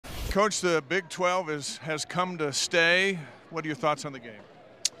Coach, the Big 12 has come to stay. What are your thoughts on the game?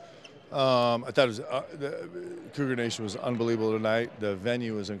 I thought it was, the Cougar Nation was unbelievable tonight. The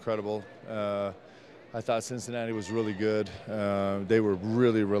venue was incredible. I thought Cincinnati was really good. They were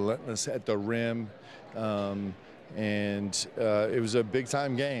really relentless at the rim. And it was a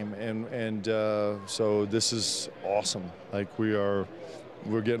big-time game, and so this is awesome. Like we're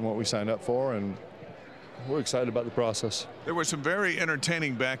getting what we signed up for, and we're excited about the process. There was some very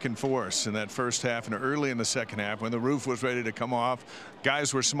entertaining back and forth in that first half and early in the second half when the roof was ready to come off.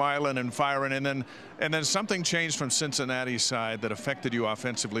 Guys were smiling and firing, and then something changed from Cincinnati's side that affected you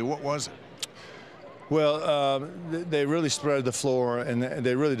offensively. What was it? Well, they really spread the floor, and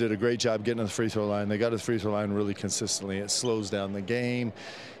they really did a great job getting to the free throw line. They got to the free throw line really consistently. It slows down the game.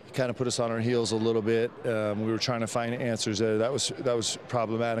 It kind of put us on our heels a little bit. We were trying to find answers there. That was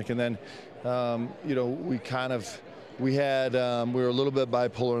problematic. And then, you know, we were a little bit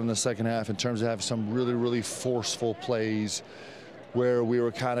bipolar in the second half in terms of having some really forceful plays where we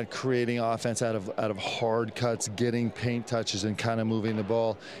were kind of creating offense out of hard cuts, getting paint touches, and kind of moving the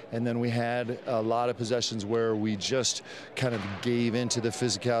ball. And then we had a lot of possessions where we just kind of gave into the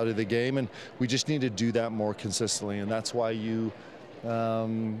physicality of the game, and we just need to do that more consistently. And that's why you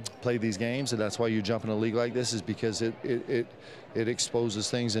play these games, and that's why you jump in a league like this, is because it exposes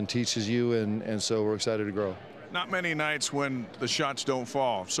things and teaches you, and so we're excited to grow. Not many nights when the shots don't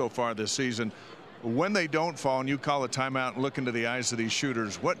fall so far this season. When they don't fall and you call a timeout and look into the eyes of these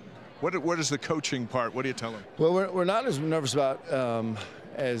shooters, what is the coaching part? What do you tell them? Well, we're not as nervous about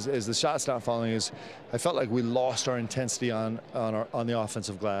as the shots not falling. Is I felt like we lost our intensity on the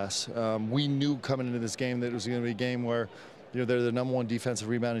offensive glass. We knew coming into this game that it was going to be a game where, you know, they're the #1 defensive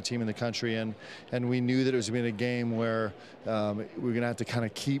rebounding team in the country, and we knew that it was going to be a game where we're going to have to kind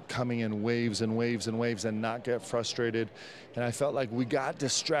of keep coming in waves and waves and waves and not get frustrated. And I felt like we got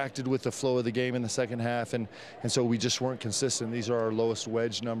distracted with the flow of the game in the second half, and so we just weren't consistent. These are our lowest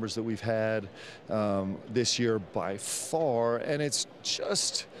wedge numbers that we've had this year by far, and it's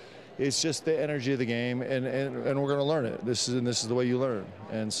just the energy of the game, and we're going to learn it. This is the way you learn.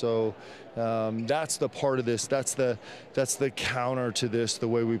 And so that's the part of this. That's the counter to this. The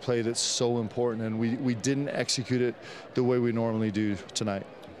way we play that's so important, and we didn't execute it the way we normally do tonight.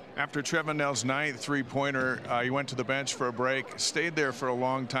 After Trevor-Nell's 9th three-pointer, you went to the bench for a break. Stayed there for a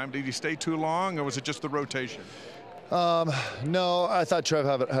long time. Did he stay too long, or was it just the rotation? No, I thought Trev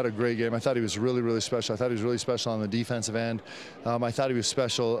had a great game. I thought he was really special. I thought he was really special on the defensive end. I thought he was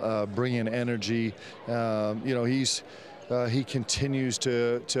special bringing energy. You know, he continues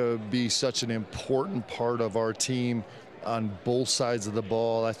to be such an important part of our team on both sides of the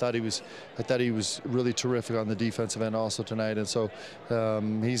ball. I thought he was really terrific on the defensive end also tonight, and so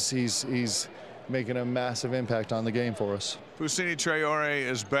he's making a massive impact on the game for us. Fousseyni Traore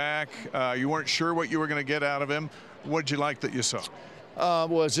is back. You weren't sure what you were going to get out of him. What did you like that you saw?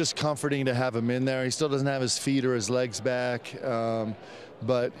 Well, it's just comforting to have him in there. He still doesn't have his feet or his legs back,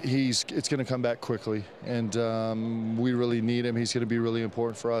 but it's going to come back quickly, and we really need him. He's going to be really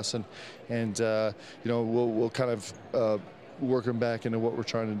important for us, and you know, we'll kind of work him back into what we're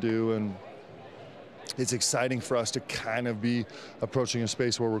trying to do, and it's exciting for us to kind of be approaching a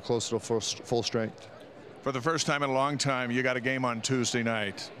space where we're close to full strength. For the first time in a long time, you got a game on Tuesday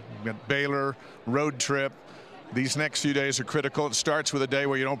night. You got Baylor, road trip. These next few days are critical. It starts with a day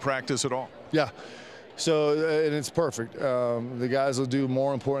where you don't practice at all. Yeah. So and it's perfect. The guys will do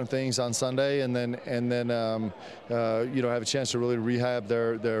more important things on Sunday, and then you know, have a chance to really rehab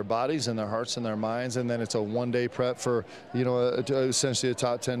their bodies and their hearts and their minds, and then it's a one-day prep for, you know, essentially a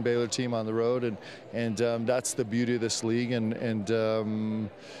top 10 Baylor team on the road, and that's the beauty of this league, and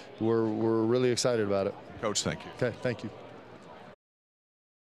we're really excited about it. Coach, thank you. Okay, thank you.